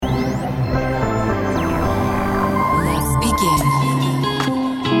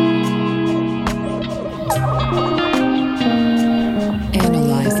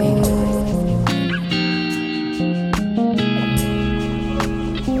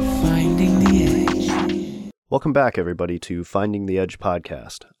Welcome back, everybody, to Finding the Edge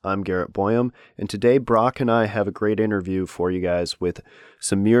podcast. I'm Garrett Boyum, and today Brock and I have a great interview for you guys with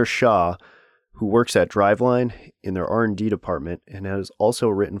Samir Shah, who works at Driveline in their R&D department and has also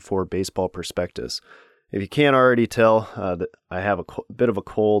written for Baseball Prospectus. If you can't already tell, that I have a bit of a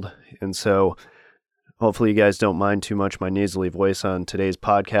cold, and so hopefully you guys don't mind too much my nasally voice on today's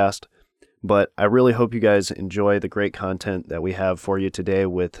podcast. But I really hope you guys enjoy the great content that we have for you today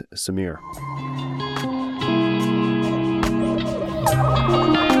with Samir.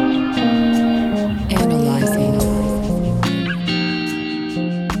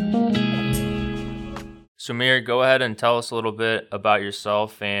 Samir, go ahead and tell us a little bit about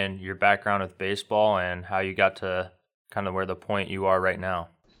yourself and your background with baseball and how you got to kind of where the point you are right now.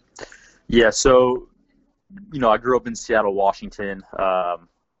 Yeah, so, I grew up in Seattle, Washington.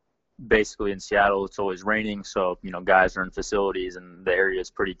 Basically in Seattle, it's always raining, so, guys are in facilities and the area is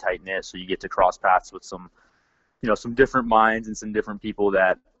pretty tight-knit, so you get to cross paths with some different minds and some different people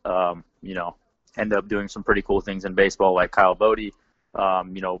that, end up doing some pretty cool things in baseball, like Kyle Bodie.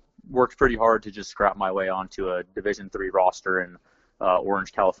 Worked pretty hard to just scrap my way onto a Division III roster in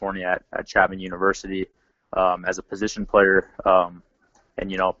Orange, California at Chapman University as a position player.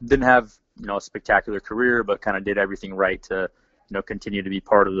 Didn't have, a spectacular career, but kind of did everything right to, continue to be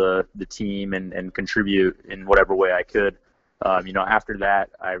part of the team and contribute in whatever way I could. After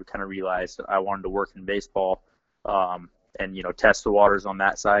that, I kind of realized I wanted to work in baseball and test the waters on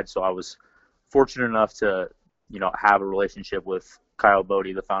that side. So I was fortunate enough to, have a relationship with Kyle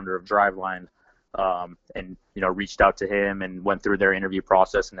Bodie, the founder of Driveline, and reached out to him and went through their interview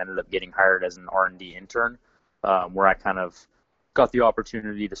process and ended up getting hired as an R&D intern, where I kind of got the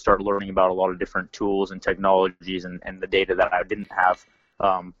opportunity to start learning about a lot of different tools and technologies and the data that I didn't have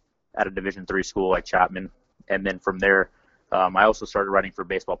at a Division III school like Chapman. And then from there, I also started writing for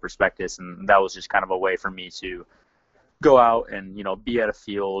Baseball Prospectus, and that was just kind of a way for me to go out and, be at a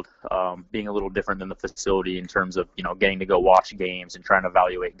field, being a little different than the facility in terms of, getting to go watch games and trying to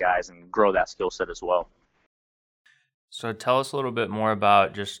evaluate guys and grow that skill set as well. So tell us a little bit more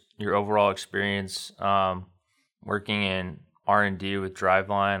about just your overall experience working in R&D with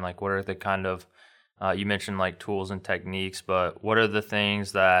Driveline. Like, what are the kind of, you mentioned like tools and techniques, but what are the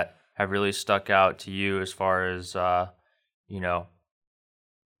things that have really stuck out to you as far as,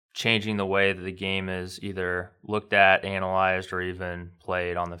 changing the way that the game is either looked at, analyzed, or even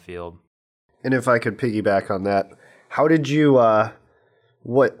played on the field? And if I could piggyback on that, how did you,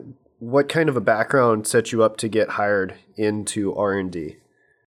 what kind of a background set you up to get hired into R&D?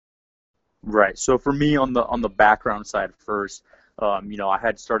 Right. So for me, on the background side first, I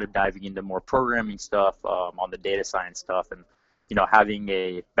had started diving into more programming stuff, on the data science stuff, and having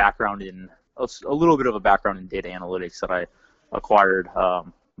a background in a little bit of a background in data analytics that I acquired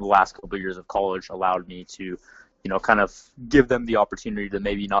the last couple of years of college allowed me to, kind of give them the opportunity to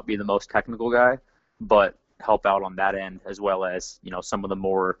maybe not be the most technical guy, but help out on that end, as well as, some of the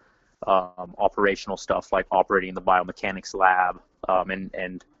more operational stuff like operating the biomechanics lab,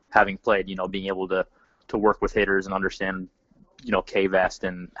 and having played, being able to work with hitters and understand, K-Vest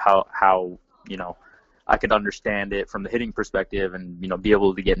and how I could understand it from the hitting perspective and, be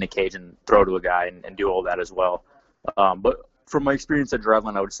able to get in a cage and throw to a guy and do all that as well. But from my experience at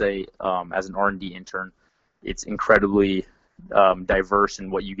Driveline, I would say as an R&D intern, it's incredibly diverse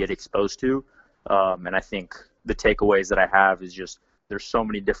in what you get exposed to. And I think the takeaways that I have is just there's so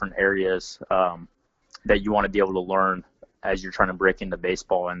many different areas that you want to be able to learn as you're trying to break into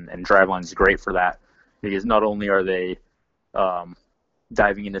baseball. And Driveline is great for that because not only are they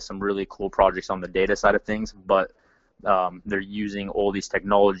diving into some really cool projects on the data side of things, but they're using all these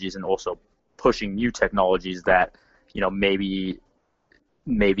technologies and also pushing new technologies that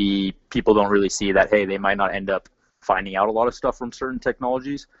maybe people don't really see that, hey, they might not end up finding out a lot of stuff from certain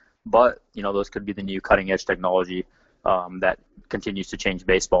technologies, but, those could be the new cutting edge technology that continues to change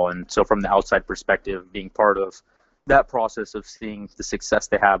baseball. And so from the outside perspective, being part of that process of seeing the success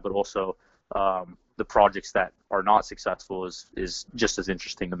they have, but also the projects that are not successful is just as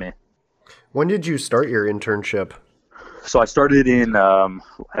interesting to me. When did you start your internship? So I started in,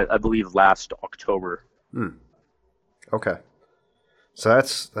 I believe, last October. Okay. So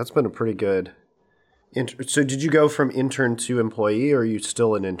that's been a pretty good. So did you go from intern to employee, or are you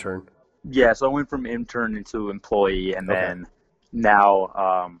still an intern? Yeah, so I went from intern into employee, and then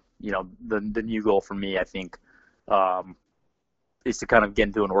now, the new goal for me, I think, is to kind of get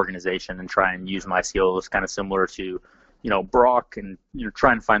into an organization and try and use my skills kind of similar to, Brock, and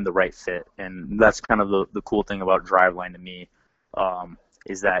try and find the right fit. And that's kind of the cool thing about Driveline to me,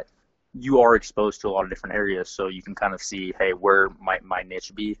 is that you are exposed to a lot of different areas, so you can kind of see, hey, where might my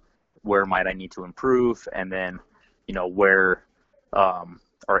niche be where might I need to improve, and then, where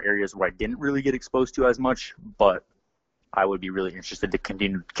are areas where I didn't really get exposed to as much, but I would be really interested to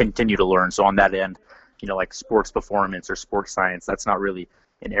continue to learn. So on that end, like sports performance or sports science, that's not really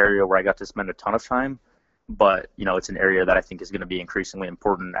an area where I got to spend a ton of time, but it's an area that I think is going to be increasingly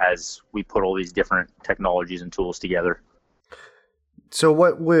important as we put all these different technologies and tools together. So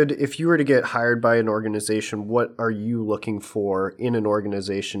if you were to get hired by an organization, what are you looking for in an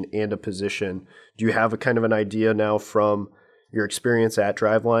organization and a position? Do you have a kind of an idea now from your experience at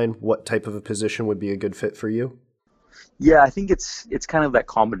Driveline, what type of a position would be a good fit for you? Yeah, I think it's kind of that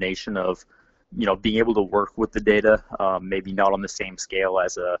combination of, being able to work with the data, maybe not on the same scale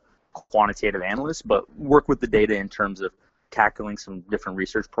as a quantitative analyst, but work with the data in terms of tackling some different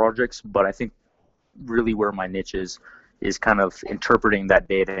research projects. But I think really where my niche is kind of interpreting that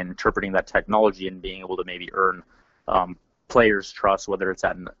data and interpreting that technology and being able to maybe earn players' trust, whether it's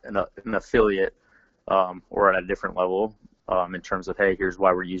at an affiliate or at a different level, in terms of, hey, here's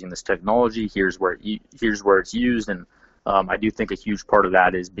why we're using this technology, here's where it's used. And I do think a huge part of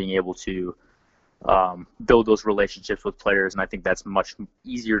that is being able to build those relationships with players, and I think that's much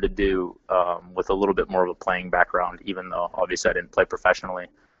easier to do with a little bit more of a playing background, even though obviously I didn't play professionally.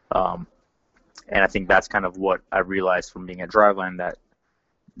 And I think that's kind of what I realized from being at Driveline, that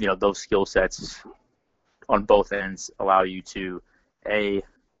those skill sets on both ends allow you to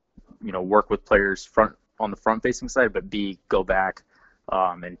work with players on the front facing side, but B, go back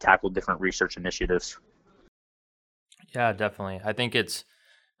and tackle different research initiatives. Yeah, definitely. I think it's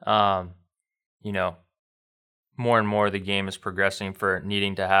more and more the game is progressing for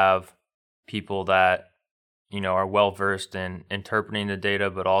needing to have people that are well versed in interpreting the data,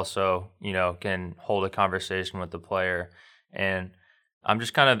 but also can hold a conversation with the player. And I'm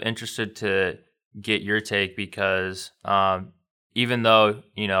just kind of interested to get your take, because even though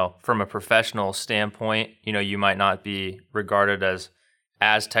from a professional standpoint, you might not be regarded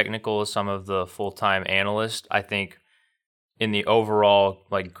as technical as some of the full-time analysts, I think in the overall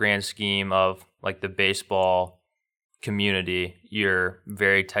grand scheme of the baseball community, you're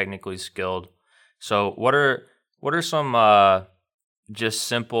very technically skilled. So what are some just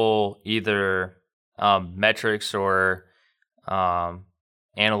simple either metrics or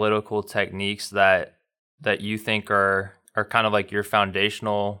analytical techniques that you think are kind of your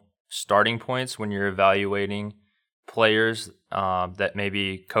foundational starting points when you're evaluating players that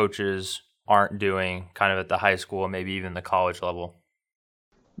maybe coaches aren't doing kind of at the high school and maybe even the college level?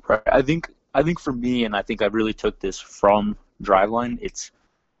 Right. I think for me, and I think I really took this from Driveline, it's,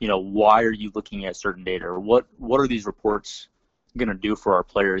 why are you looking at certain data, or what are these reports going to do for our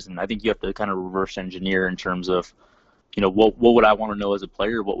players? And I think you have to kind of reverse engineer in terms of, what would I want to know as a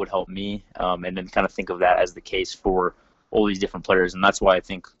player? What would help me? And then kind of think of that as the case for all these different players. And that's why I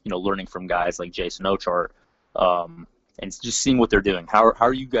think, learning from guys like Jason Ochart, and just seeing what they're doing. How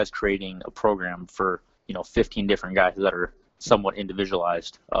are you guys creating a program for, 15 different guys that are somewhat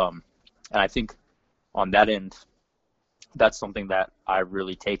individualized? And I think on that end, that's something that I've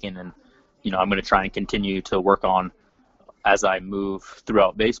really taken, and, I'm going to try and continue to work on as I move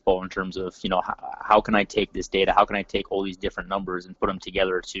throughout baseball in terms of, how can I take this data? How can I take all these different numbers and put them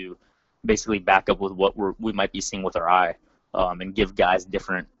together to basically back up with what we might be seeing with our eye, and give guys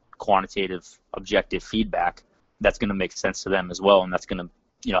different quantitative, objective feedback that's going to make sense to them as well, and that's going to,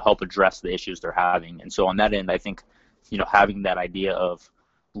 help address the issues they're having. And so on that end, I think, having that idea of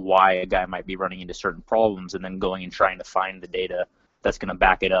why a guy might be running into certain problems and then going and trying to find the data that's going to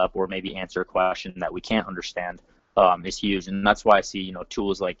back it up or maybe answer a question that we can't understand is huge. And that's why I see,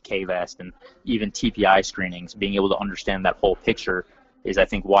 tools like KVest and even TPI screenings, being able to understand that whole picture is, I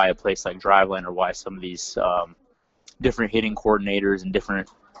think, why a place like Driveline, or why some of these different hitting coordinators and different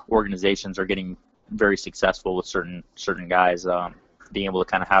organizations are getting very successful with certain guys, being able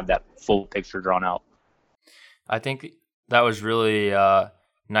to kind of have that full picture drawn out. I think that was really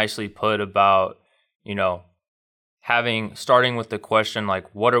nicely put about, starting with the question,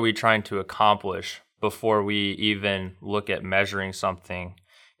 what are we trying to accomplish before we even look at measuring something.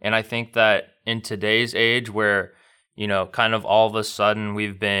 And I think that in today's age where, kind of all of a sudden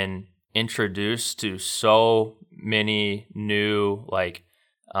we've been introduced to so many new,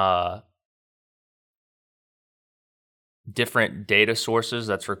 different data sources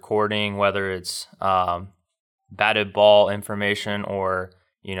that's recording, whether it's batted ball information or,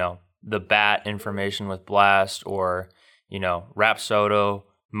 the bat information with Blast or, Rapsodo,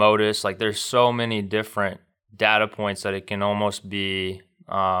 Modus. There's so many different data points that it can almost be,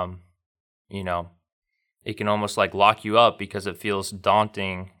 it can almost lock you up because it feels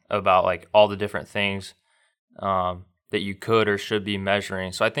daunting about all the different things that you could or should be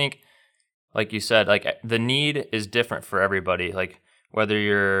measuring. So I think like you said, like the need is different for everybody. Like whether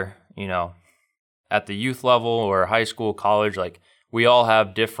you're, at the youth level or high school, college, like we all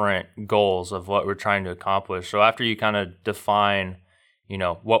have different goals of what we're trying to accomplish. So after you kind of define,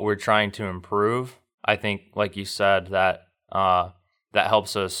 what we're trying to improve, I think, like you said, that that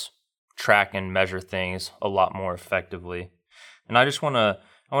helps us track and measure things a lot more effectively. And I want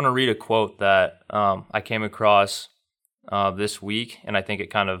to read a quote that I came across this week, and I think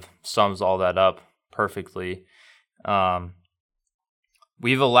it kind of sums all that up perfectly.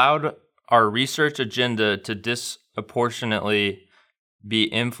 We've allowed our research agenda to disproportionately be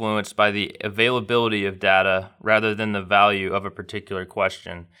influenced by the availability of data rather than the value of a particular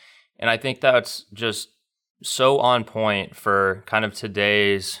question. And I think that's just so on point for kind of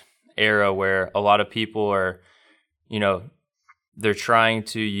today's era where a lot of people are, they're trying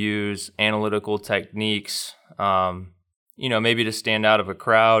to use analytical techniques, maybe to stand out of a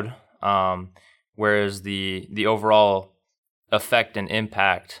crowd, whereas the overall effect and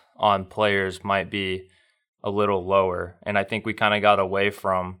impact on players might be a little lower. And I think we kind of got away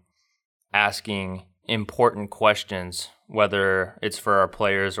from asking important questions, whether it's for our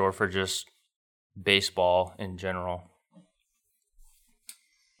players or for just baseball in general.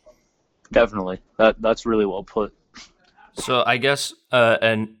 Definitely. That's really well put. So I guess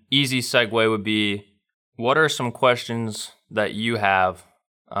an easy segue would be, what are some questions that you have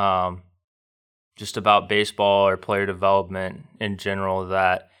just about baseball or player development in general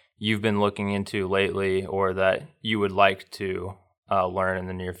that you've been looking into lately or that you would like to learn in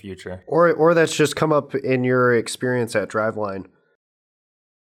the near future? Or that's just come up in your experience at Driveline?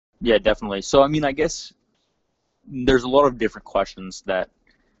 Yeah, definitely. So, I guess there's a lot of different questions that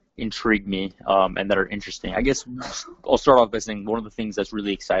intrigue me and that are interesting. I guess I'll start off by saying one of the things that's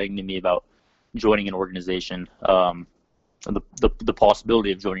really exciting to me about joining an organization, the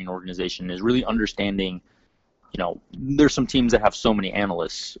possibility of joining an organization, is really understanding, there's some teams that have so many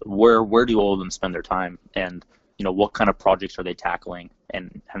analysts. Where do all of them spend their time? And, what kind of projects are they tackling?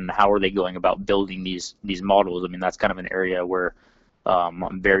 And how are they going about building these models? That's kind of an area where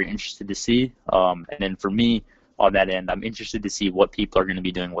I'm very interested to see. And then for me, on that end, I'm interested to see what people are going to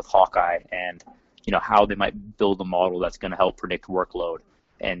be doing with Hawkeye and, how they might build a model that's going to help predict workload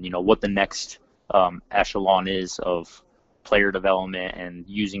and, what the next echelon is of player development and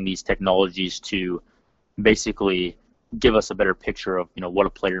using these technologies to basically give us a better picture of, what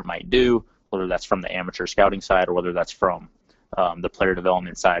a player might do, whether that's from the amateur scouting side or whether that's from the player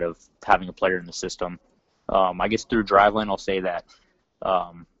development side of having a player in the system. I guess through Driveline, I'll say that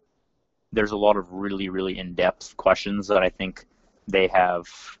there's a lot of really, really in-depth questions that I think they have,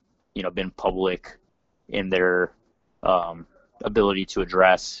 been public in their ability to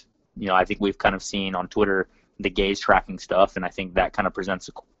address. I think we've kind of seen on Twitter the gaze tracking stuff, and I think that kind of presents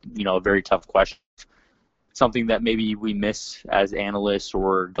a very tough question. Something that maybe we miss as analysts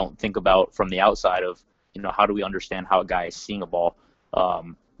or don't think about from the outside of, how do we understand how a guy is seeing a ball?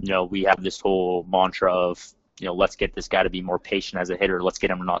 We have this whole mantra of, let's get this guy to be more patient as a hitter. Let's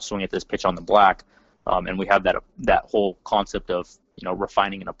get him to not swing at this pitch on the black. And we have that whole concept of,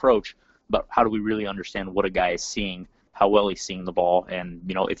 refining an approach. But how do we really understand what a guy is seeing, how well he's seeing the ball, and,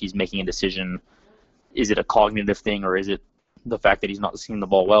 if he's making a decision, is it a cognitive thing or is it the fact that he's not seeing the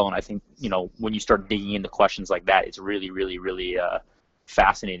ball well? And I think, when you start digging into questions like that, it's really, really, really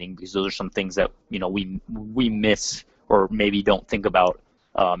fascinating because those are some things that, we miss or maybe don't think about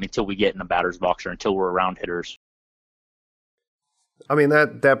until we get in the batter's box or until we're around hitters.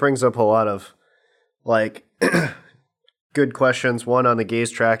 That brings up a lot of good questions. One on the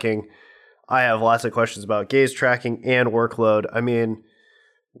gaze tracking. I have lots of questions about gaze tracking and workload.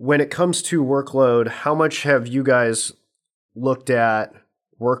 When it comes to workload, how much have you guys looked at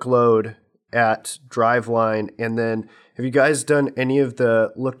workload at Driveline? And then have you guys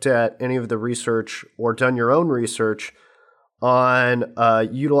looked at any of the research or done your own research on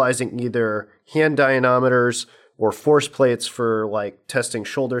utilizing either hand dynamometers or force plates for testing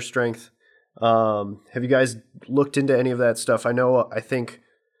shoulder strength? Have you guys looked into any of that stuff? I think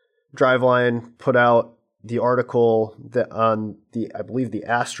Driveline put out the article that on I believe the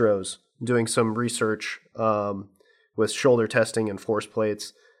Astros doing some research with shoulder testing and force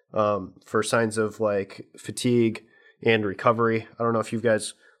plates for signs of fatigue and recovery. I don't know if you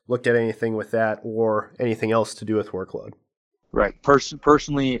guys looked at anything with that or anything else to do with workload. Right.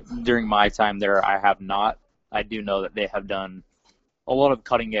 Personally, during my time there, I have not. I do know that they have done a lot of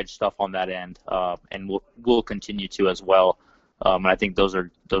cutting edge stuff on that end, and will continue to as well. And I think those are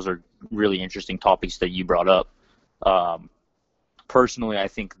really interesting topics that you brought up. Personally, I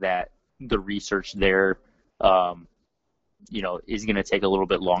think that the research there is going to take a little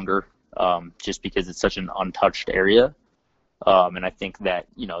bit longer, just because it's such an untouched area. And I think that,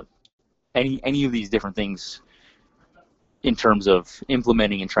 any of these different things in terms of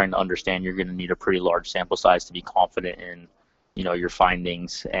implementing and trying to understand, you're going to need a pretty large sample size to be confident in, your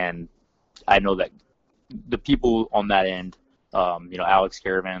findings. And I know that the people on that end, Alex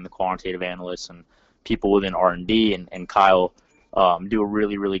Caravan, the quantitative analysts, and people within R&D and Kyle, do a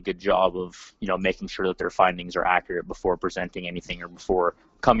really, really good job of, making sure that their findings are accurate before presenting anything or before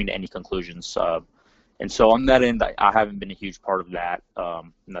coming to any conclusions. And so on that end, I haven't been a huge part of that.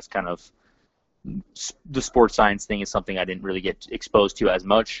 And that's kind of the sports science thing is something I didn't really get exposed to as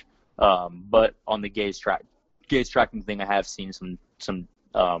much. But on the gaze tracking thing, I have seen some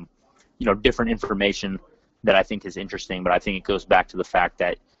different information that I think is interesting. But I think it goes back to the fact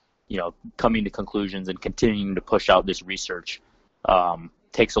that, coming to conclusions and continuing to push out this research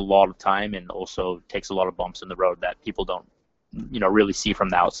takes a lot of time, and also takes a lot of bumps in the road that people don't, really see from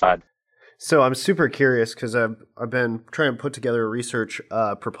the outside. So I'm super curious because I've been trying to put together a research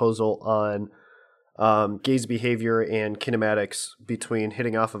proposal on gaze behavior and kinematics between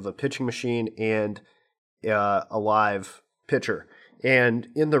hitting off of a pitching machine and a live pitcher. And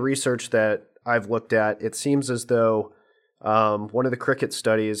in the research that I've looked at, it seems as though one of the cricket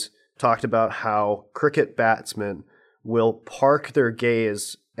studies talked about how cricket batsmen will park their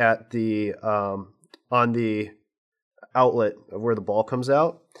gaze at the on the outlet of where the ball comes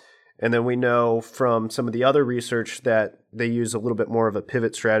out. And then we know from some of the other research that they use a little bit more of a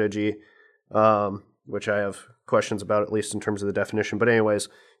pivot strategy, which I have questions about, at least in terms of the definition. But anyways,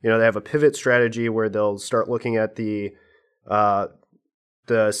 they have a pivot strategy where they'll start looking at the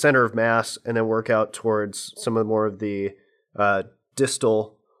center of mass and then work out towards some of the more of the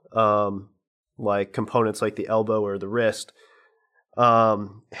distal like components like the elbow or the wrist.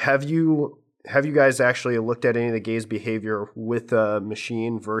 Have you guys actually looked at any of the gaze behavior with a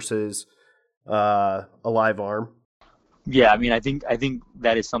machine versus a live arm? Yeah, I think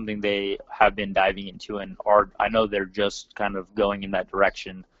that is something they have been diving into, and I know they're just kind of going in that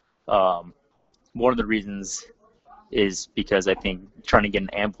direction. One of the reasons is because I think trying to get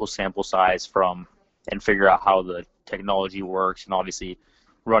an ample sample size from and figure out how the technology works, and obviously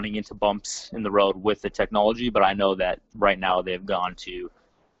running into bumps in the road with the technology. But I know that right now they've gone to,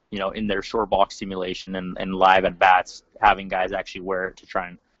 in their short box simulation and live at bats, having guys actually wear it to try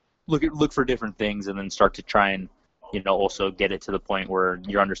and look for different things, and then start to try and, also get it to the point where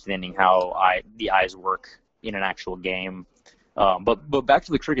you're understanding how the eyes work in an actual game. But back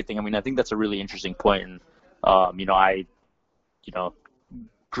to the cricket thing, I think that's a really interesting point. And, I,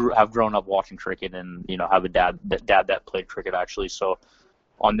 have grown up watching cricket, and, have a dad that played cricket actually. So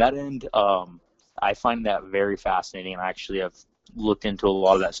on that end, I find that very fascinating, and I actually have looked into a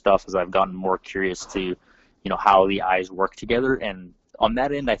lot of that stuff as I've gotten more curious to, how the eyes work together. And on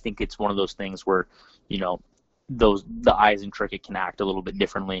that end, I think it's one of those things where, the eyes in cricket can act a little bit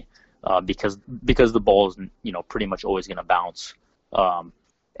differently, because the ball is, pretty much always going to bounce.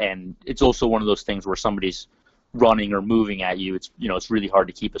 And it's also one of those things where somebody's running or moving at you. It's really hard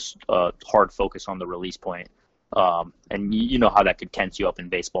to keep a hard focus on the release point. And you know how that could tense you up in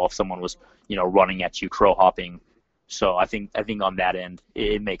baseball if someone was, running at you, crow hopping. So I think on that end,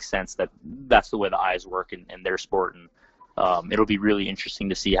 it makes sense that that's the way the eyes work in their sport. And it'll be really interesting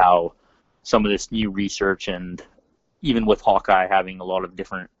to see how some of this new research, and even with Hawkeye having a lot of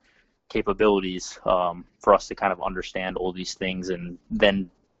different capabilities, for us to kind of understand all these things, and then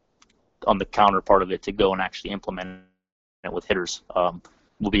on the counterpart of it to go and actually implement it with hitters,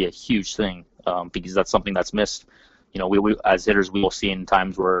 will be a huge thing, because that's something that's missed. We as hitters, we will see in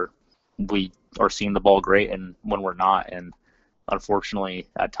times where we are seeing the ball great and when we're not. And unfortunately,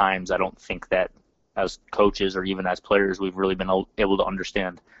 at times, I don't think that as coaches or even as players, we've really been able to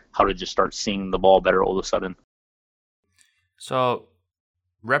understand how to just start seeing the ball better all of a sudden. So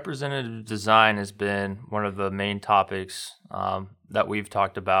representative design has been one of the main topics that we've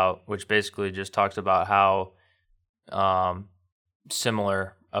talked about, which basically just talks about how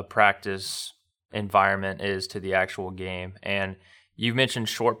similar a practice environment is to the actual game. And you mentioned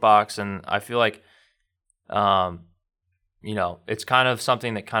short box, and I feel like it's kind of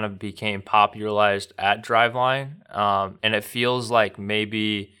something that kind of became popularized at Driveline, and it feels like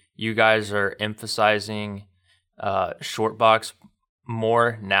maybe you guys are emphasizing short box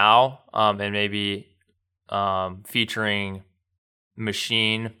more now, and maybe featuring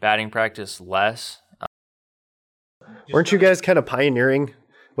machine batting practice less. Weren't you guys kind of pioneering?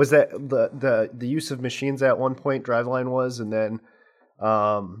 Was that the use of machines at one point Driveline was, and then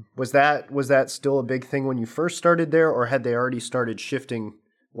was that still a big thing when you first started there, or had they already started shifting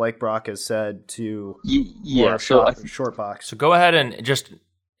like Brock has said, to Yeah, so short box. So go ahead and just,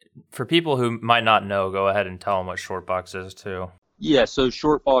 for people who might not know, go ahead and tell them what short box is too. Yeah, so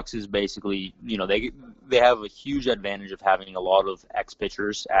short box is basically, they have a huge advantage of having a lot of ex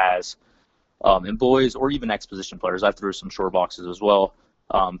pitchers as employees, or even ex position players. I threw some short boxes as well.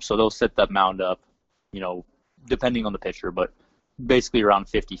 So they'll set that mound up, depending on the pitcher, but basically around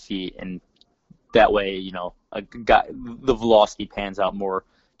 50 feet, and that way, the velocity pans out more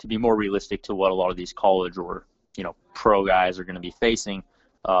to be more realistic to what a lot of these college or pro guys are going to be facing.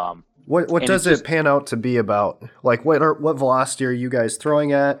 What does it pan out to be about? Like what velocity are you guys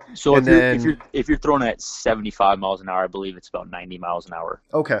throwing at? So if you're throwing at 75 miles an hour, I believe it's about 90 miles an hour.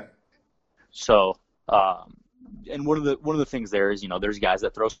 Okay. So and one of the things there is, there's guys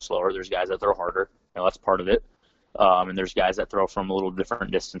that throw slower, there's guys that throw harder. That's part of it. And there's guys that throw from a little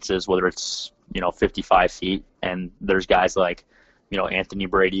different distances, whether it's 55 feet, and there's guys like Anthony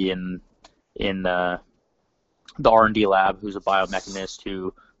Brady in the R&D lab, who's a biomechanist,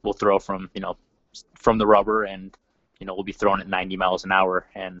 who will throw from the rubber, and will be throwing at 90 miles an hour.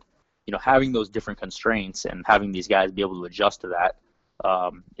 And having those different constraints and having these guys be able to adjust to that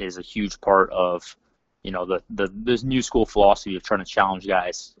is a huge part of this new school philosophy of trying to challenge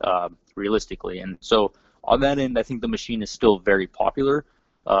guys realistically. And so on that end, I think the machine is still very popular.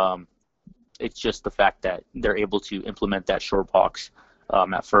 It's just the fact that they're able to implement that short box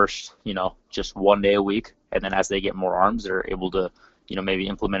at first, just 1 day a week. And then as they get more arms, they're able to, maybe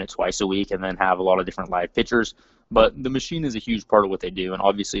implement it twice a week, and then have a lot of different live pitchers. But the machine is a huge part of what they do. And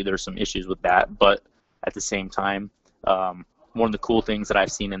obviously there's some issues with that. But at the same time, one of the cool things that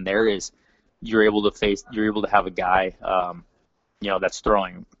I've seen in there is you're able to have a guy,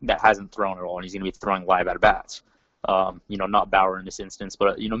 that hasn't thrown at all, and he's going to be throwing live at bats. Not Bauer in this instance,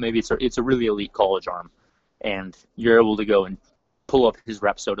 but maybe it's a really elite college arm, and you're able to go and pull up his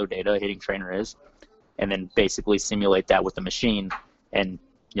Rapsodo data, hitting trainer is, and then basically simulate that with the machine. And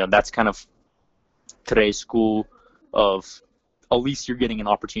that's kind of today's school of, at least you're getting an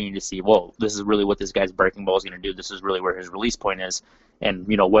opportunity to see, whoa, this is really what this guy's breaking ball is going to do. This is really where his release point is. And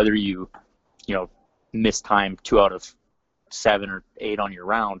whether you miss time 2 out of 7 or 8 on your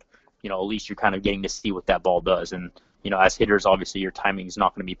round, at least you're kind of getting to see what that ball does. And, as hitters, obviously your timing is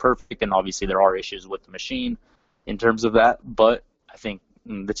not going to be perfect, and obviously there are issues with the machine in terms of that, but I think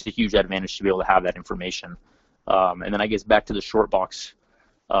that's a huge advantage to be able to have that information. And then I guess back to the short box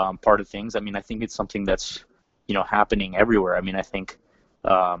part of things, I think it's something that's, happening everywhere. I think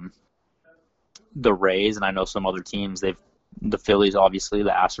the Rays, and I know some other teams, the Phillies, obviously,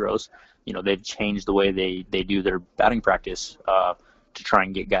 the Astros, they've changed the way they do their batting practice to try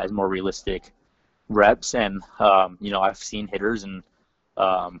and get guys more realistic reps. And, I've seen hitters and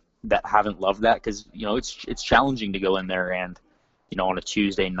that haven't loved that, because, it's challenging to go in there and, on a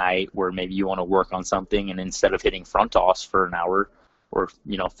Tuesday night where maybe you want to work on something, and instead of hitting front toss for an hour or,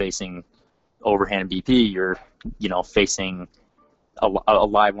 facing overhand BP, you're, facing a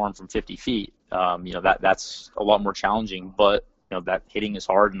live arm from 50 feet. That's a lot more challenging, but that hitting is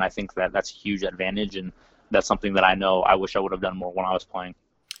hard, and I think that's a huge advantage, and that's something that I wish I would have done more when I was playing.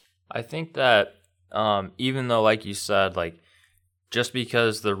 I think that even though, like you said, just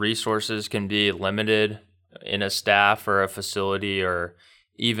because the resources can be limited in a staff or a facility or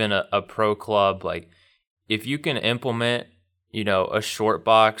even a pro club, if you can implement, a short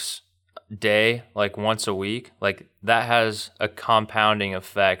box day, once a week, that has a compounding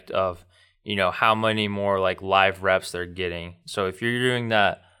effect of, how many more live reps they're getting. So if you're doing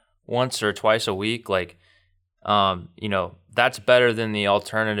that once or twice a week, that's better than the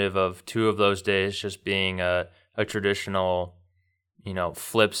alternative of 2 of those days just being a traditional,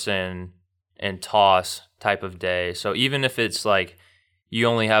 flips and toss type of day. So even if it's you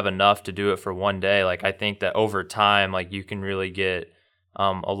only have enough to do it for 1 day, I think that over time, you can really get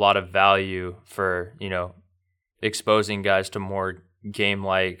a lot of value for, exposing guys to more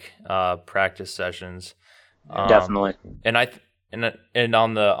game-like practice sessions. Definitely. And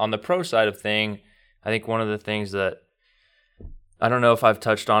on the pro side of thing, I think one of the things that, I don't know if I've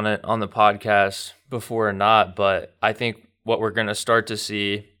touched on it on the podcast before or not, but I think what we're going to start to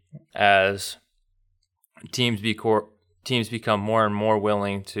see as teams become more and more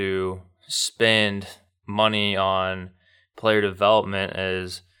willing to spend money on player development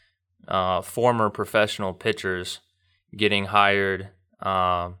is former professional pitchers getting hired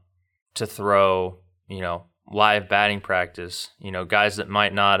to throw, live batting practice. Guys that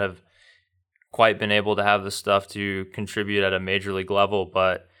might not have quite been able to have the stuff to contribute at a major league level,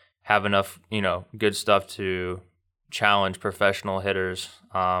 but have enough, good stuff to challenge professional hitters.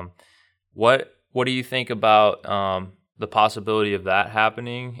 What do you think about the possibility of that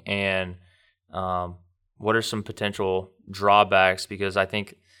happening, and what are some potential drawbacks? Because I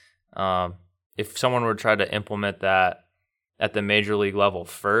think if someone were to try to implement that at the major league level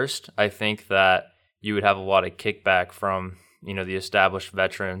first, I think that you would have a lot of kickback from, the established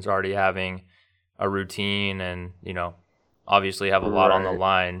veterans already having a routine and, obviously have a lot on the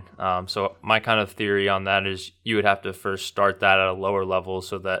line. So my kind of theory on that is you would have to first start that at a lower level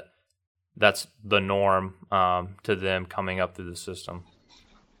so that that's the norm to them coming up through the system.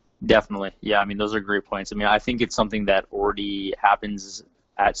 Definitely. Yeah, I mean, those are great points. I mean, I think it's something that already happens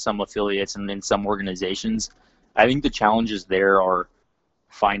at some affiliates and in some organizations. I think the challenges there are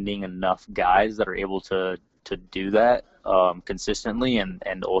finding enough guys that are able to do that consistently,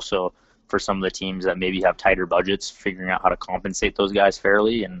 and also for some of the teams that maybe have tighter budgets, figuring out how to compensate those guys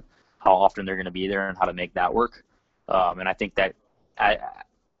fairly and how often they're going to be there and how to make that work. And I think that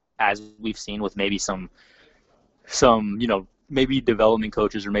as we've seen with maybe some maybe development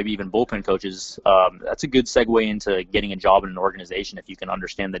coaches or maybe even bullpen coaches, that's a good segue into getting a job in an organization if you can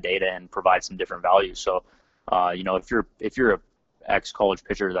understand the data and provide some different values. So, if you're a ex-college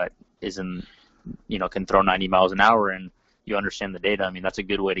pitcher that isn't, can throw 90 miles an hour and you understand the data, I mean, that's a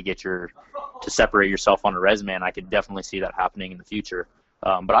good way to separate yourself on a resume, and I could definitely see that happening in the future.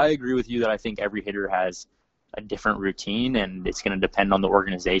 But I agree with you that I think every hitter has a different routine, and it's going to depend on the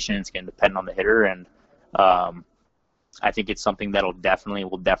organization. It's going to depend on the hitter, and I think it's something we'll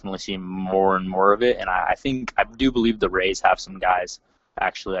definitely see more and more of it. And I do believe the Rays have some guys.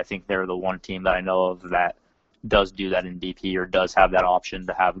 Actually, I think they're the one team that I know of that does do that in BP, or does have that option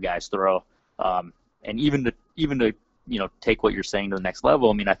to have guys throw. And even to take what you're saying to the next level,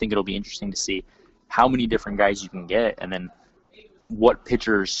 I mean, I think it'll be interesting to see how many different guys you can get, and then what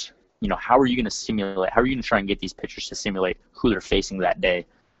pitchers, how are you going to try and get these pitchers to simulate who they're facing that day?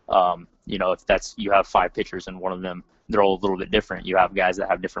 If you have 5 pitchers and one of them, they're all a little bit different. You have guys that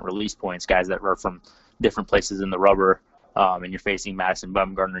have different release points, guys that are from different places in the rubber, and you're facing Madison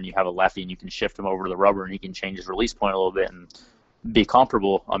Bumgarner, and you have a lefty, and you can shift him over to the rubber, and he can change his release point a little bit and be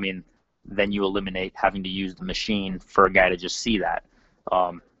comparable. I mean, then you eliminate having to use the machine for a guy to just see that.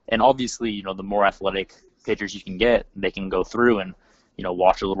 And obviously, the more athletic pitchers you can get, they can go through and,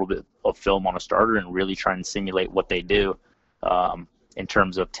 watch a little bit of film on a starter and really try and simulate what they do in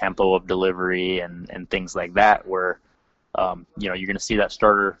terms of tempo of delivery and things like that, where, you're going to see that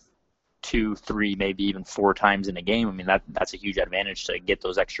starter 2, 3, maybe even 4 times in a game. I mean, that's a huge advantage to get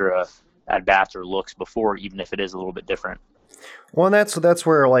those extra at-bats or looks before, even if it is a little bit different. Well, and that's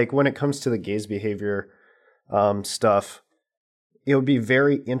where, like, when it comes to the gaze behavior stuff, it would be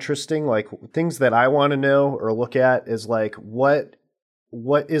very interesting. Like, things that I want to know or look at is, like, what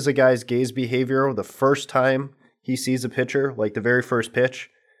is a guy's gaze behavior the first time he sees a pitcher, like the very first pitch,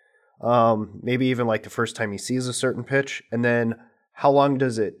 maybe even like the first time he sees a certain pitch, and then how long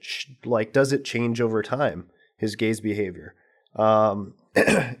does it does it change over time, his gaze behavior,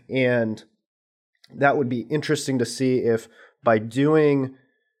 and that would be interesting to see if by doing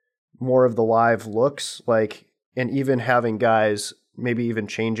more of the live looks, like, and even having guys maybe even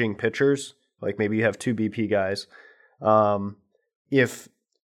changing pitchers, like maybe you have 2 BP guys, if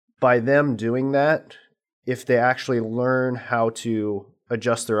by them doing that, if they actually learn how to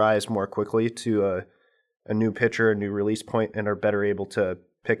adjust their eyes more quickly to a new pitcher, a new release point, and are better able to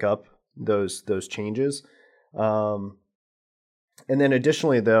pick up those changes. And then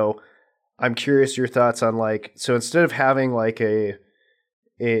additionally, though, I'm curious your thoughts on, like, so instead of having like a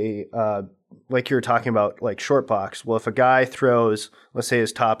like you were talking about, like short box, well, if a guy throws, let's say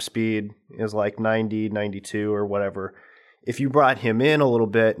his top speed is like 90, 92 or whatever, if you brought him in a little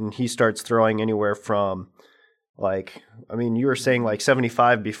bit and he starts throwing anywhere from, like, I mean, you were saying like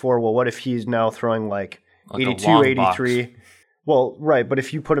 75 before. Well, what if he's now throwing like 82, 83? Box. Well, right. But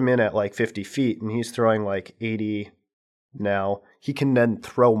if you put him in at like 50 feet and he's throwing like 80 now, he can then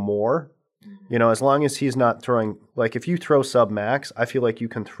throw more. As long as he's not throwing, like, if you throw sub max, I feel like you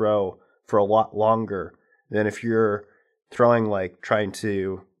can throw for a lot longer than if you're throwing, like, trying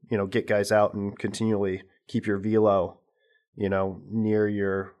to, get guys out and continually keep your velo, near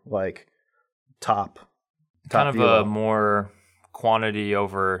your, like, top kind of velo. A more quantity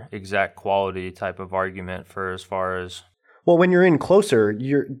over exact quality type of argument for as far as. Well, when you're in closer,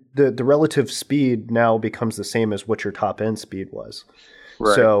 the relative speed now becomes the same as what your top end speed was.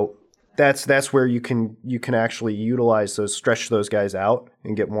 Right. So that's where you can actually stretch those guys out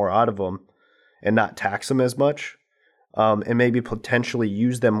and get more out of them and not tax them as much, and maybe potentially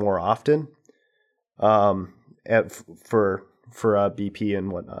use them more often for BP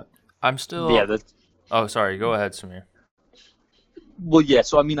and whatnot. I'm still. Yeah. Oh, sorry. Go ahead, Samir. Well, yeah.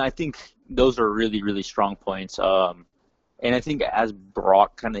 So I mean, I think those are really, really strong points. And I think as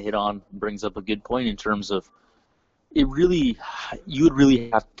Brock kind of hit on, brings up a good point in terms of you would really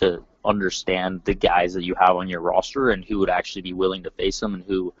have to understand the guys that you have on your roster and who would actually be willing to face them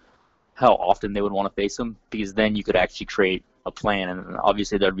and how often they would want to face them, because then you could actually create a plan. And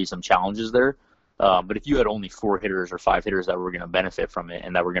obviously there'd be some challenges there. But if you had only 4 hitters or 5 hitters that were going to benefit from it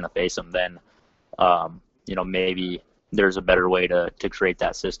and that were going to face them, then, maybe there's a better way to create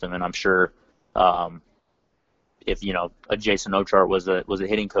that system. And I'm sure, if a Jason Ochart was a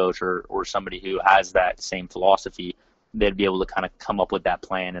hitting coach or somebody who has that same philosophy, they'd be able to kind of come up with that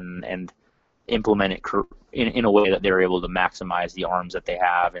plan and implement it in a way that they're able to maximize the arms that they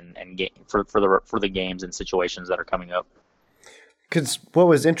have and get for the games and situations that are coming up. Because what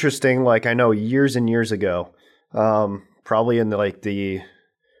was interesting, like I know years and years ago, probably in the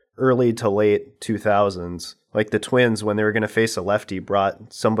early to late 2000s, like the Twins, when they were going to face a lefty,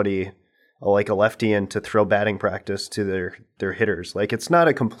 brought somebody like a lefty in to throw batting practice to their hitters. Like, it's not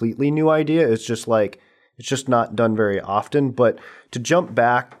a completely new idea. It's just not done very often. But to jump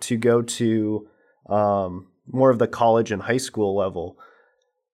back to go to more of the college and high school level,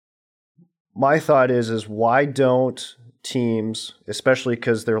 my thought is why don't teams, especially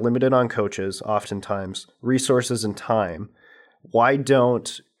because they're limited on coaches, oftentimes, resources and time, why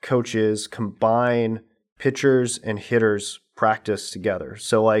don't coaches combine pitchers and hitters practice together?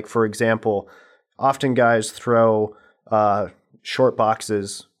 So, like, for example, often guys throw short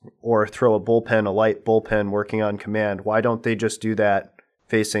boxes or throw a light bullpen working on command. Why don't they just do that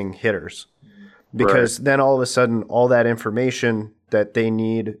facing hitters? Because then all of a sudden, all that information that they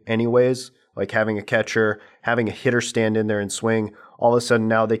need anyways, like having a catcher, having a hitter stand in there and swing, all of a sudden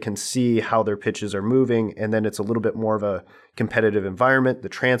now they can see how their pitches are moving, and then it's a little bit more of a competitive environment. The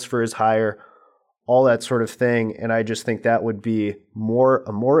transfer is higher, all that sort of thing. And I just think that would be a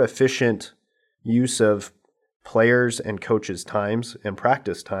more efficient use of players and coaches' times and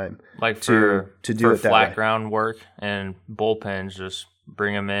practice time. Like to do it that flat way. ground work and bullpens, just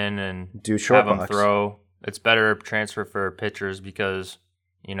bring them in and Do short have them box. throw. It's better transfer for pitchers because,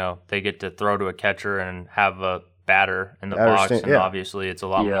 they get to throw to a catcher and have a batter in the box. And obviously it's a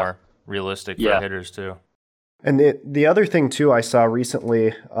lot more realistic for hitters too. And the other thing too I saw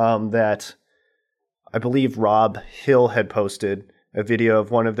recently that I believe Rob Hill had posted a video of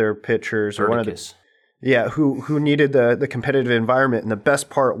one of their pitchers or one of the who needed the competitive environment, and the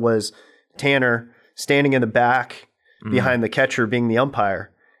best part was Tanner standing in the back behind the catcher being the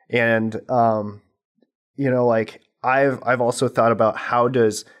umpire. And I've also thought about how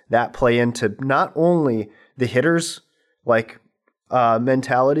does that play into not only the hitters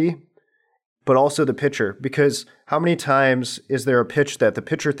mentality, but also the pitcher, because how many times is there a pitch that the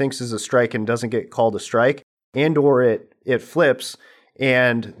pitcher thinks is a strike and doesn't get called a strike, and or it flips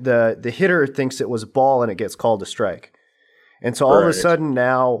and the hitter thinks it was a ball and it gets called a strike. And so all of a sudden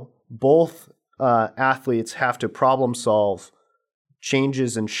now both athletes have to problem solve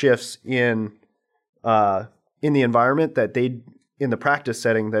changes and shifts in the environment in the practice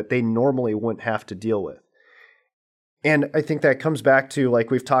setting that they normally wouldn't have to deal with. And I think that comes back to,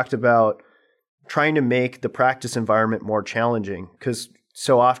 like we've talked about, trying to make the practice environment more challenging, because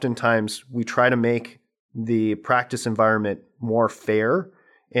so oftentimes we try to make the practice environment more fair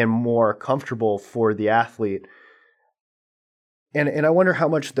and more comfortable for the athlete. And I wonder how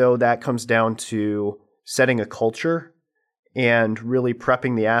much, though, that comes down to setting a culture and really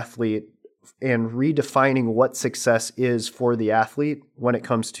prepping the athlete and redefining what success is for the athlete when it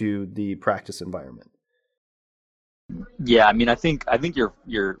comes to the practice environment. Yeah, I mean, I think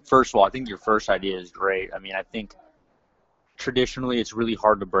your first of all, I think your first idea is great. I mean, I think traditionally it's really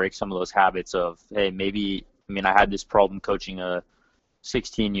hard to break some of those habits of, hey, I had this problem coaching a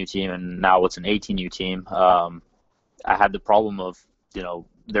 16U team and now it's an 18U team. I had the problem of,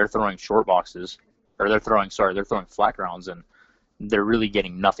 they're throwing short boxes, or they're throwing flat grounds, and they're really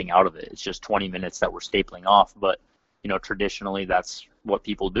getting nothing out of it. It's just 20 minutes that we're stapling off. But, traditionally that's what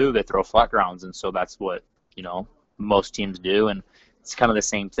people do. They throw flat grounds. And so that's what, most teams do. And it's kind of the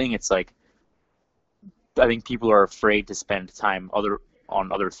same thing. It's like, I think people are afraid to spend time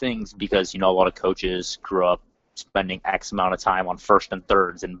on other things because, a lot of coaches grew up spending X amount of time on first and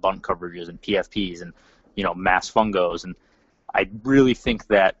thirds and bunt coverages and PFPs and, mass fungos. And I really think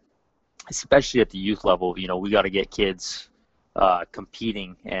that, especially at the youth level, we got to get kids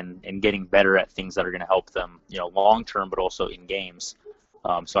competing and getting better at things that are going to help them, long term, but also in games.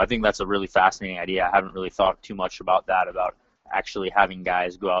 So I think that's a really fascinating idea. I haven't really thought too much about that, about actually having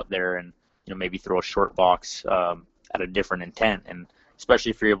guys go out there and, maybe throw a short box at a different intent. And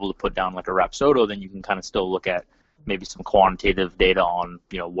especially if you're able to put down like a Rapsodo, then you can kind of still look at maybe some quantitative data on,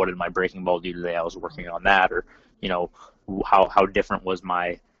 what did my breaking ball do today? I was working on that. Or, how different was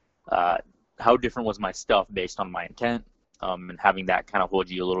my stuff based on my intent, and having that kind of hold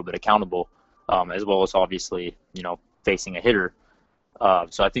you a little bit accountable, as well as obviously, facing a hitter.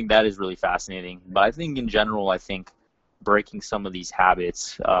 So I think that is really fascinating. But I think in general, I think breaking some of these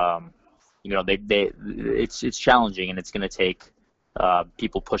habits, it's challenging, and it's going to take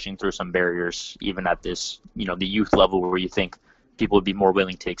people pushing through some barriers, even at this, the youth level where you think people would be more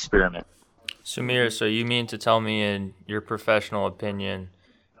willing to experiment. Samir, so you mean to tell me, in your professional opinion,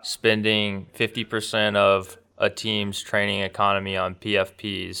 spending 50% of a team's training economy on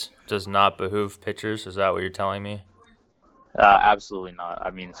PFPs does not behoove pitchers? Is that what you're telling me? Absolutely not. I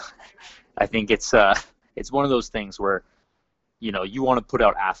mean, I think it's one of those things where, you want to put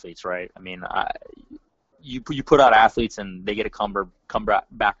out athletes, right? I mean, you put out athletes and they get a come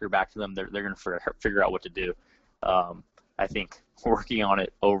back to them. They're going to figure out what to do. I think working on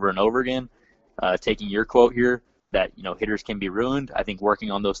it over and over again, taking your quote here that, hitters can be ruined. I think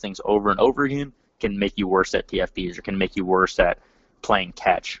working on those things over and over again can make you worse at PFPs, or can make you worse at playing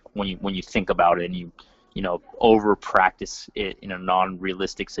catch when you think about it, and you over practice it in a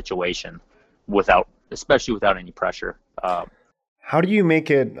non-realistic situation especially without any pressure. How do you make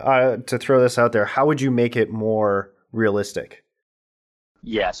it, to throw this out there, how would you make it more realistic?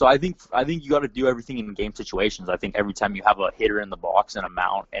 Yeah, so I think you got to do everything in game situations. I think every time you have a hitter in the box and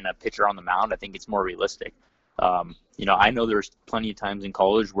a pitcher on the mound, I think it's more realistic. I know there's plenty of times in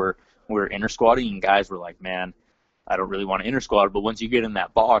college where we're inter-squatting and guys were like, man, I don't really want to inter-squat. But once you get in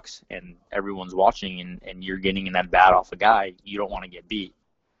that box and everyone's watching and you're getting in that bat off a guy, you don't want to get beat.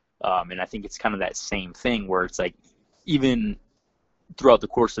 And I think it's kind of that same thing where it's like, even throughout the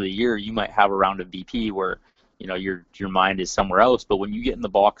course of the year, you might have a round of BP where, your mind is somewhere else. But when you get in the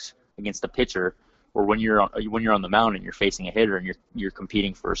box against a pitcher, or when you're on the mound and you're facing a hitter and you're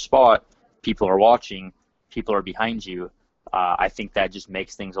competing for a spot, people are watching, people are behind you. I think that just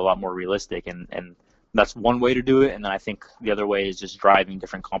makes things a lot more realistic, and that's one way to do it. And then I think the other way is just driving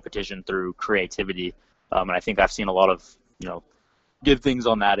different competition through creativity. And I think I've seen a lot of, good things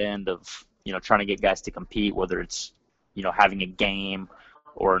on that end of, trying to get guys to compete, whether it's, having a game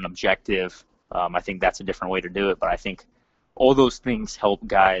or an objective. I think that's a different way to do it. But I think all those things help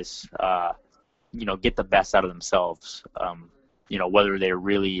guys, get the best out of themselves, whether they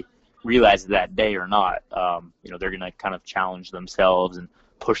really realize that day or not. They're going to kind of challenge themselves and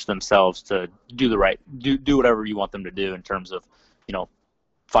push themselves to do whatever you want them to do in terms of,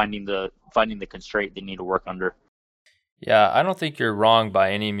 finding the constraint they need to work under. Yeah, I don't think you're wrong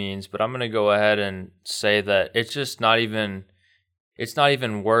by any means, but I'm going to go ahead and say that it's just not even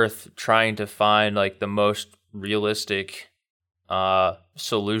worth trying to find like the most realistic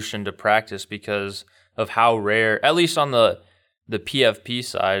solution to practice, because of how rare, at least on the PFP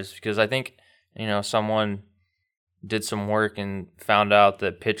side, because I think, someone did some work and found out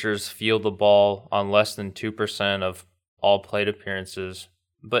that pitchers field the ball on less than 2% of all plate appearances.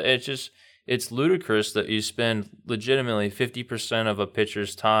 But it's ludicrous that you spend legitimately 50% of a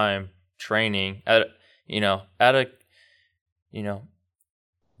pitcher's time training at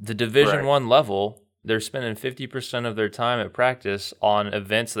the Division I level. They're spending 50% of their time at practice on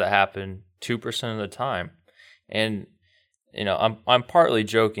events that happen 2% of the time. And, I'm partly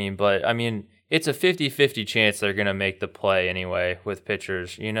joking, but I mean, it's a 50-50 chance they're going to make the play anyway with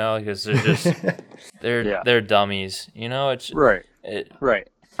pitchers, because they're just, they're dummies, it's right. Right.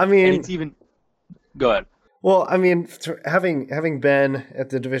 I mean, and it's even, go ahead. Well, I mean, having been at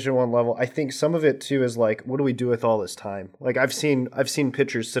the Division I level, I think some of it too is like, what do we do with all this time? Like I've seen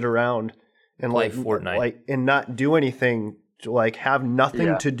pitchers sit around and play Fortnite, and not do anything, like have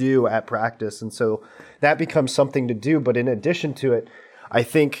nothing to do at practice, and so that becomes something to do. But in addition to it, I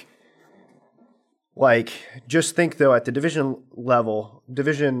think, just think though, at the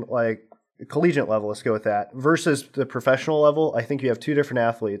collegiate level, let's go with that, versus the professional level, I think you have two different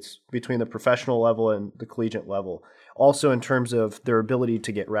athletes between the professional level and the collegiate level. Also in terms of their ability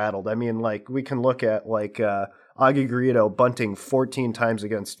to get rattled. I mean, we can look at Augie Garrido bunting 14 times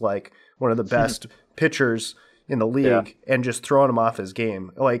against one of the best pitchers in the league and just throwing him off his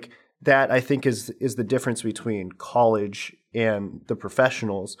game. That I think is the difference between college and the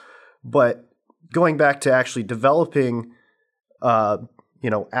professionals. But going back to actually developing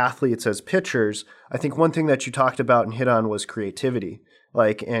athletes as pitchers, I think one thing that you talked about and hit on was creativity,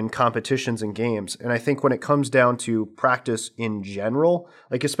 and competitions and games. And I think when it comes down to practice in general,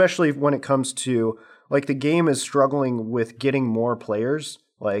 especially when it comes to, the game is struggling with getting more players.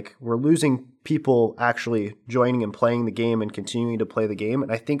 We're losing people actually joining and playing the game and continuing to play the game.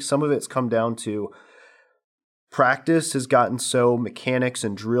 And I think some of it's come down to practice has gotten so mechanics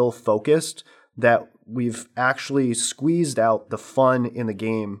and drill focused that we've actually squeezed out the fun in the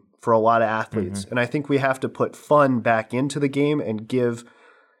game for a lot of athletes. And I think we have to put fun back into the game and give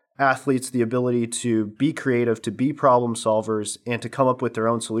athletes the ability to be creative, to be problem solvers, and to come up with their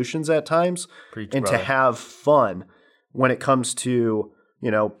own solutions at times. Preach, and brother. to have fun when it comes to,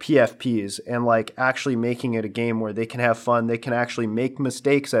 PFPs and like actually making it a game where they can have fun. They can actually make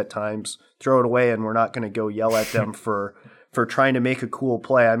mistakes at times, throw it away, and we're not going to go yell at them for trying to make a cool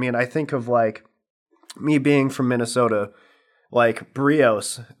play. I mean, I think of like me being from Minnesota, like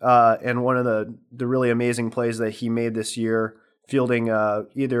Brios, and one of the really amazing plays that he made this year, fielding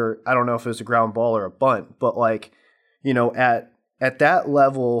either, I don't know if it was a ground ball or a bunt, but like, at that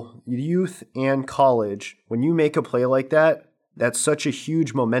level, youth and college, when you make a play like that, that's such a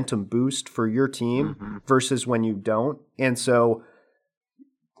huge momentum boost for your team versus when you don't. And so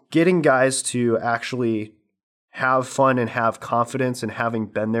getting guys to actually have fun and have confidence and having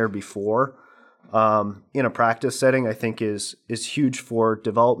been there before in a practice setting, I think is huge for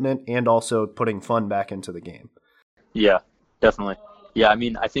development and also putting fun back into the game. Yeah, definitely. Yeah, I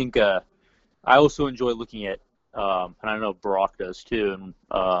mean, I think I also enjoy looking at, and I know Brock does too, and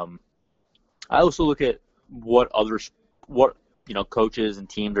I also look at what coaches and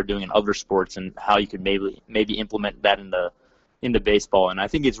teams are doing in other sports and how you could maybe implement that into baseball. And I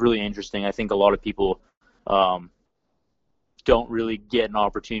think it's really interesting. I think a lot of people don't really get an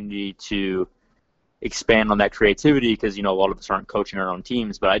opportunity to expand on that creativity because, a lot of us aren't coaching our own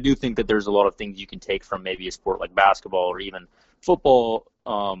teams. But I do think that there's a lot of things you can take from maybe a sport like basketball or even football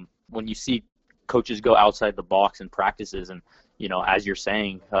when you see coaches go outside the box in practices and, as you're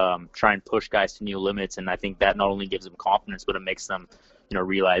saying, try and push guys to new limits. And I think that not only gives them confidence, but it makes them,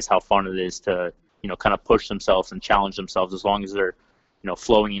 realize how fun it is to, kind of push themselves and challenge themselves as long as they're,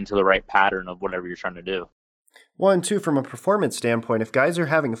 flowing into the right pattern of whatever you're trying to do. Well, and two, from a performance standpoint, if guys are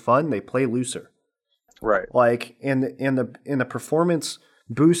having fun, they play looser. Right. Like in the performance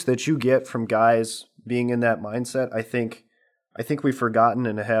boost that you get from guys being in that mindset, I think we've forgotten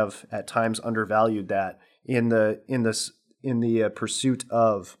and have at times undervalued that in the pursuit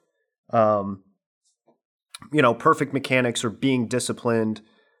of perfect mechanics or being disciplined.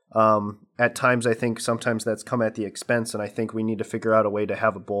 At times, I think sometimes that's come at the expense, and I think we need to figure out a way to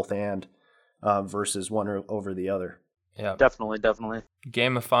have a both and versus one or over the other. Yeah, definitely.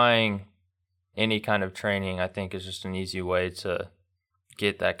 Gamifying any kind of training, I think, is just an easy way to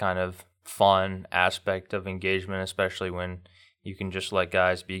get that kind of fun aspect of engagement, especially when you can just let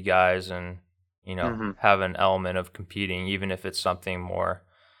guys be guys and, have an element of competing, even if it's something more,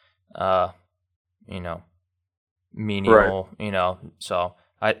 menial, right. So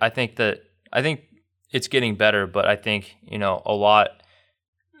I think it's getting better, but I think, a lot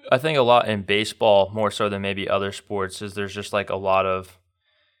in baseball, more so than maybe other sports, is there's just like a lot of,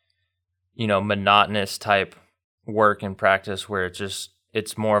 monotonous type work and practice where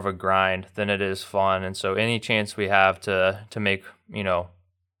it's more of a grind than it is fun. And so any chance we have to make,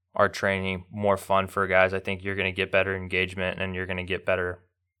 our training more fun for guys, I think you're going to get better engagement and you're going to get better,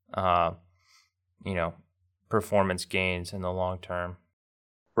 performance gains in the long term.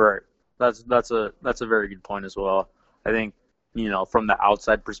 Right. That's a very good point as well. I think, from the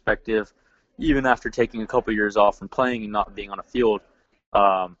outside perspective, even after taking a couple of years off from playing and not being on a field,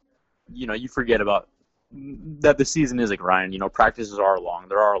 you forget about that the season is a grind. Practices are long.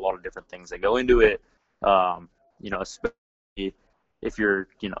 There are a lot of different things that go into it. Especially if you're,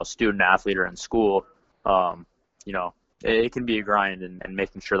 a student athlete or in school, it can be a grind, and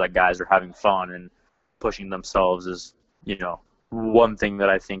making sure that guys are having fun and pushing themselves is, one thing that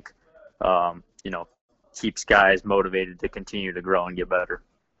I think, keeps guys motivated to continue to grow and get better.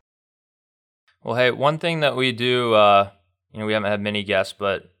 Well, hey, one thing that we do, we haven't had many guests,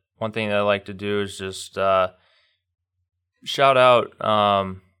 but one thing that I like to do is just shout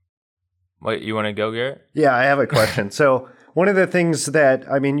out. Wait, you want to go, Garrett? Yeah, I have a question. So one of the things that,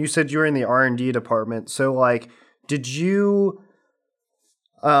 you said you were in the R&D department. So like, did you,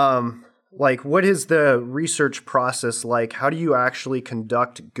 what is the research process like? How do you actually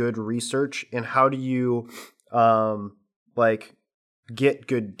conduct good research, and how do you, get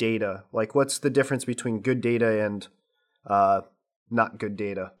good data? Like, what's the difference between good data and not good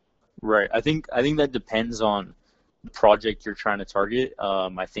data? Right. I think that depends on the project you're trying to target.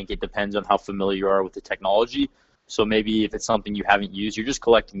 I think it depends on how familiar you are with the technology. So maybe if it's something you haven't used, you're just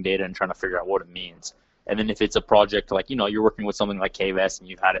collecting data and trying to figure out what it means. And then if it's a project like, you're working with something like KVS and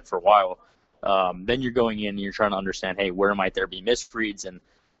you've had it for a while, then you're going in and you're trying to understand, hey, where might there be misreads? And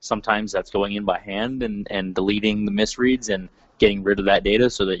sometimes that's going in by hand and deleting the misreads and getting rid of that data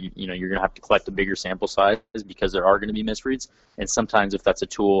so that you're going to have to collect a bigger sample size because there are going to be misreads. And sometimes if that's a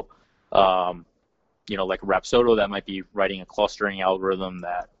tool, like Rapsodo, that might be writing a clustering algorithm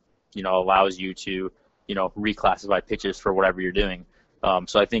that, allows you to, reclassify pitches for whatever you're doing.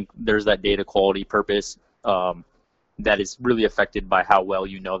 So I think there's that data quality purpose that is really affected by how well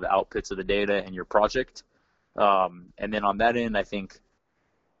you know the outputs of the data in your project. And then on that end, I think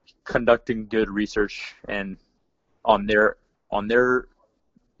conducting good research and on their,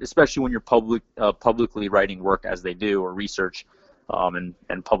 especially when you're publicly writing work as they do, or research, and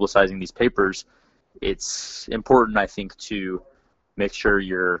publicizing these papers, it's important, I think, to make sure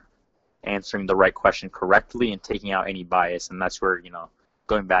you're answering the right question correctly and taking out any bias. And that's where,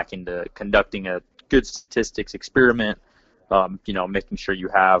 going back into conducting a good statistics experiment, making sure you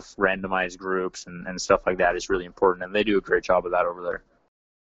have randomized groups and stuff like that is really important. And they do a great job of that over there.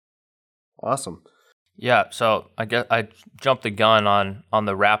 Awesome. Yeah, so I guess I jumped the gun on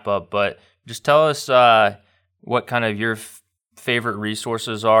the wrap up, but just tell us what kind of your favorite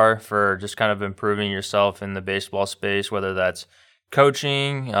resources are for just kind of improving yourself in the baseball space, whether that's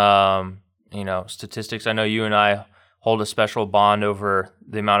coaching, statistics. I know you and I hold a special bond over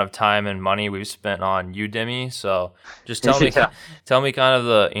the amount of time and money we've spent on Udemy. So just tell me, tell me kind of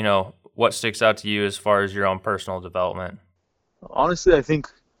the, what sticks out to you as far as your own personal development. Honestly, I think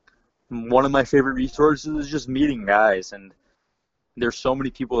one of my favorite resources is just meeting guys, and there's so many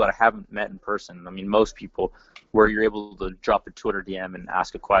people that I haven't met in person. I mean, most people, where you're able to drop a Twitter DM and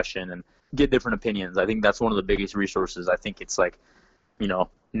ask a question and get different opinions. I think that's one of the biggest resources. I think it's like,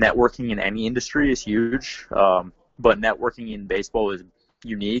 networking in any industry is huge, but networking in baseball is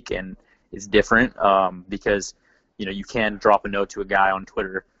unique and is different, because, you can drop a note to a guy on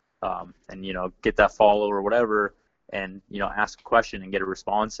Twitter, and, get that follow or whatever, and, ask a question and get a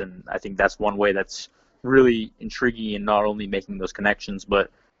response. And I think that's one way that's really intriguing in not only making those connections,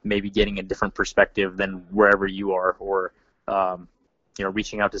 but maybe getting a different perspective than wherever you are, or,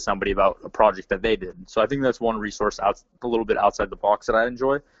 reaching out to somebody about a project that they did. So I think that's one resource a little bit outside the box that I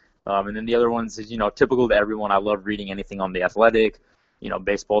enjoy. And then the other ones is, typical to everyone. I love reading anything on The Athletic,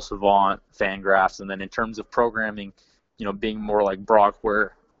 Baseball Savant, Fangraphs. And then in terms of programming, being more like Brock,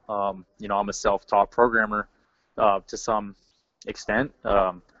 where, I'm a self-taught programmer to some extent.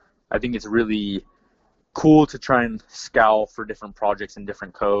 I think it's really cool to try and scour for different projects and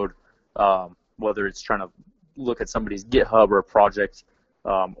different code, whether it's trying to look at somebody's GitHub or a project,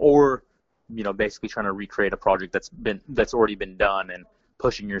 or basically trying to recreate a project that's already been done and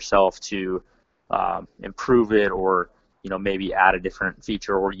pushing yourself to improve it, or maybe add a different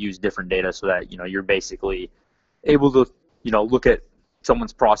feature or use different data, so that you're basically able to look at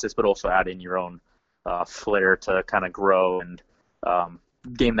someone's process, but also add in your own flair to kind of grow and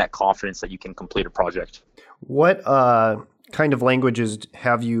gain that confidence that you can complete a project. What kind of languages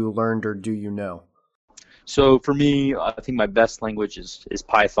have you learned or do you know? So for me, I think my best language is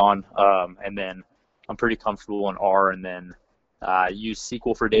Python, and then I'm pretty comfortable in R, and then use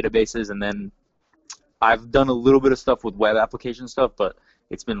SQL for databases, and then I've done a little bit of stuff with web application stuff, but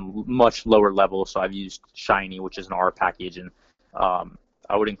it's been much lower level. So I've used Shiny, which is an R package, and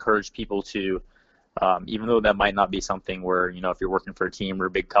I would encourage people to, even though that might not be something where, if you're working for a team or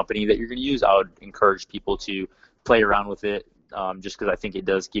a big company that you're going to use, I would encourage people to play around with it, just because I think it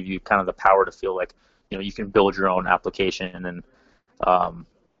does give you kind of the power to feel like, you can build your own application and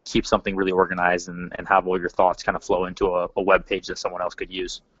keep something really organized and have all your thoughts kind of flow into a web page that someone else could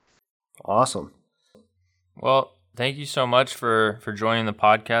use. Awesome. Well, thank you so much for joining the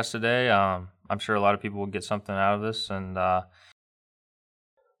podcast today. I'm sure a lot of people will get something out of this. And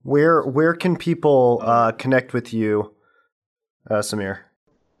where can people connect with you, Samir?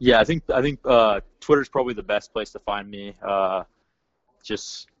 Yeah, I think Twitter's probably the best place to find me.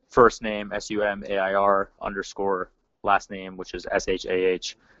 Just first name SUMAIR _ last name, which is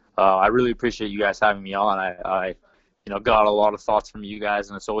SHAH. I really appreciate you guys having me on. I got a lot of thoughts from you guys,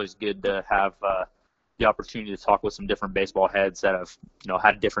 and it's always good to have the opportunity to talk with some different baseball heads that have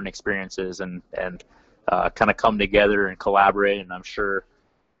had different experiences and kind of come together and collaborate. And I'm sure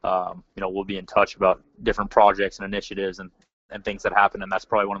we'll be in touch about different projects and initiatives and things that happen. And that's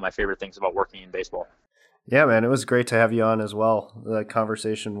probably one of my favorite things about working in baseball. Yeah, man, it was great to have you on as well. The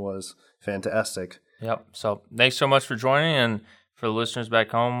conversation was fantastic. Yep. So thanks so much for joining, and for the listeners back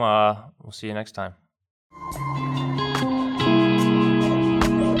home, we'll see you next time.